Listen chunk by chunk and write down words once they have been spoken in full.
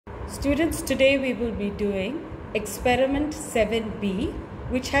Students, today we will be doing experiment 7B,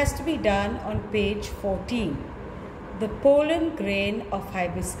 which has to be done on page 14. The pollen grain of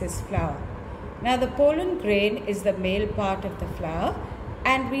hibiscus flower. Now the pollen grain is the male part of the flower,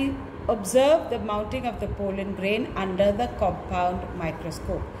 and we observe the mounting of the pollen grain under the compound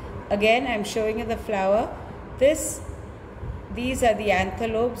microscope. Again, I am showing you the flower. These are the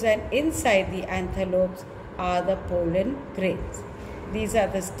antherlobes, and inside the antherlobes are the pollen grains. These are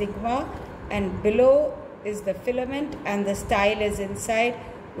the stigma, and below is the filament, and the style is inside,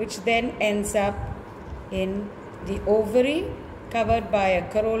 which then ends up in the ovary, covered by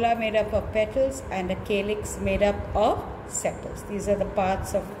a corolla made up of petals and a calyx made up of sepals. These are the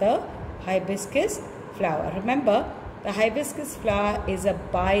parts of the hibiscus flower. Remember, the hibiscus flower is a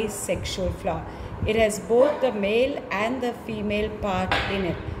bisexual flower. It has both the male and the female part in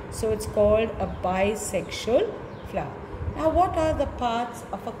it. So it's called a bisexual flower. Now, what are the parts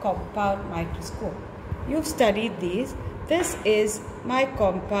of a compound microscope? You've studied these. This is my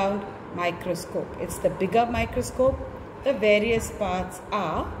compound microscope. It's the bigger microscope. The various parts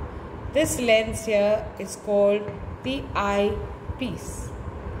are, this lens here is called the eyepiece.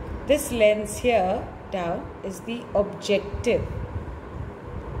 This lens here down is the objective.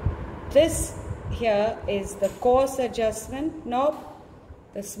 This here is the coarse adjustment knob.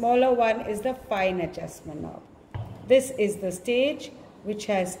 The smaller one is the fine adjustment knob. This is the stage, which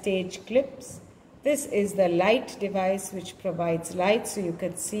has stage clips. This is the light device, which provides light so you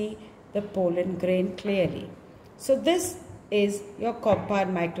can see the pollen grain clearly. So this is your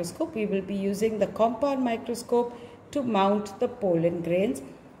compound microscope. We will be using the compound microscope to mount the pollen grains.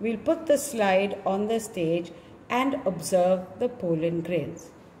 We'll put the slide on the stage and observe the pollen grains.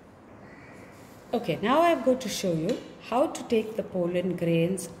 Okay, now I'm going to show you how to take the pollen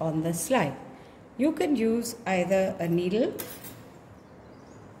grains on the slide. You can use either a needle,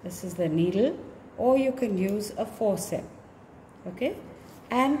 this is the needle, or you can use a forceps, okay,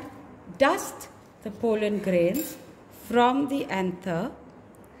 and dust the pollen grains from the anther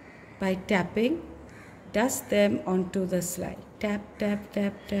by tapping. Dust them onto the slide. Tap, tap,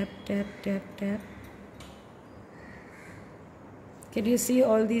 tap, tap, tap, tap, tap. Can you see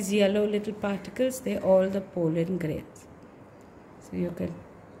all these yellow little particles? They're all the pollen grains. So you can.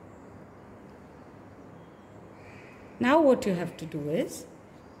 Now what you have to do is,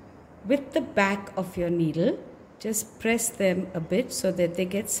 with the back of your needle, just press them a bit so that they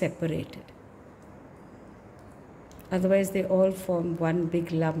get separated. Otherwise they all form one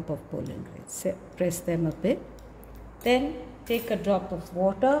big lump of pollen grains. Press them a bit. Then take a drop of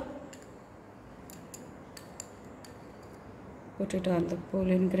water. Put it on the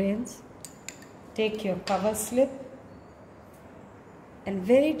pollen grains. Take your cover slip and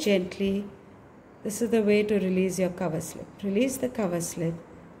very gently, this is the way to release your cover slip. Release the cover slip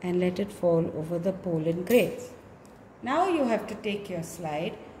and let it fall over the pollen grains. Now you have to take your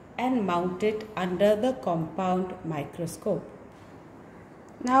slide and mount it under the compound microscope.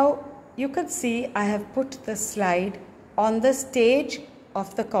 Now you can see I have put the slide on the stage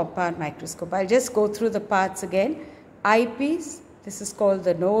of the compound microscope. I'll just go through the parts again. Eyepiece, this is called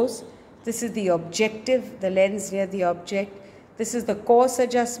the nose. This is the objective, the lens near the object. This is the coarse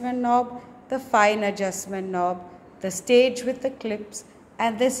adjustment knob, the fine adjustment knob, the stage with the clips,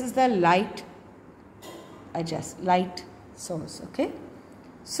 and this is the light source, okay?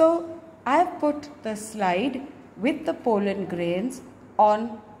 So I have put the slide with the pollen grains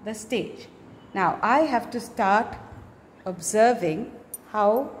on the stage. Now I have to start observing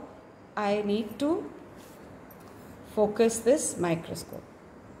how I need to focus this microscope.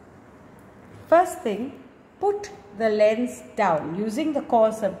 First thing, put the lens down. Using the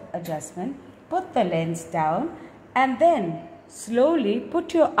coarse adjustment, put the lens down and then slowly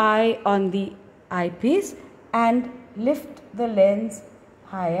put your eye on the eyepiece and lift the lens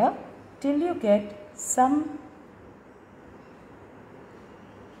higher till you get some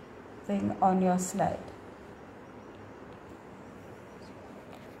thing on your slide.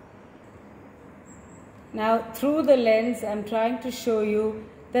 Now through the lens I'm trying to show you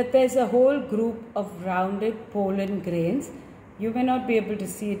that there's a whole group of rounded pollen grains. You may not be able to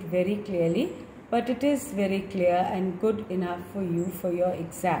see it very clearly, but it is very clear and good enough for you for your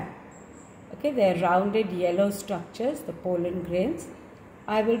exam. Okay, they are rounded yellow structures, the pollen grains.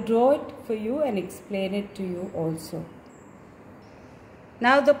 I will draw it for you and explain it to you also.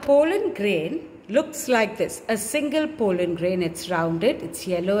 Now the pollen grain looks like this, a single pollen grain. It's rounded, it's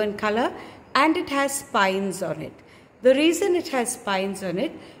yellow in color, and it has spines on it. The reason it has spines on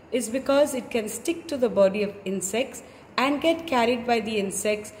it is because it can stick to the body of insects and get carried by the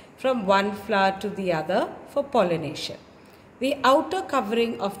insects from one flower to the other for pollination. The outer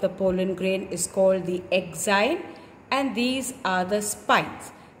covering of the pollen grain is called the exine, and these are the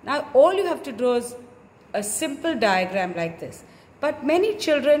spines. Now all you have to draw is a simple diagram like this. But many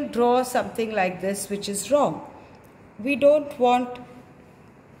children draw something like this, which is wrong. We don't want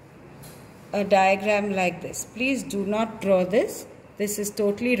a diagram like this. Please do not draw this. This is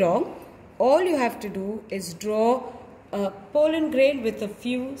totally wrong. All you have to do is draw a pollen grain with a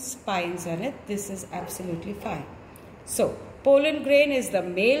few spines on it. This is absolutely fine. So, pollen grain is the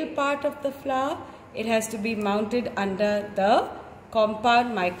male part of the flower. It has to be mounted under the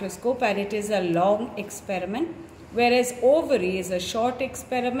compound microscope, and it is a long experiment. Whereas ovary is a short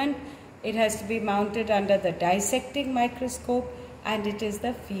experiment. It has to be mounted under the dissecting microscope, and it is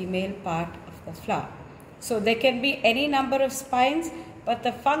the female part of the flower. So there can be any number of spines, but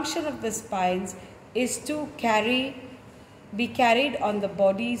the function of the spines is to be carried on the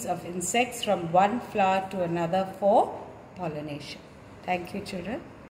bodies of insects from one flower to another for pollination. Thank you, children.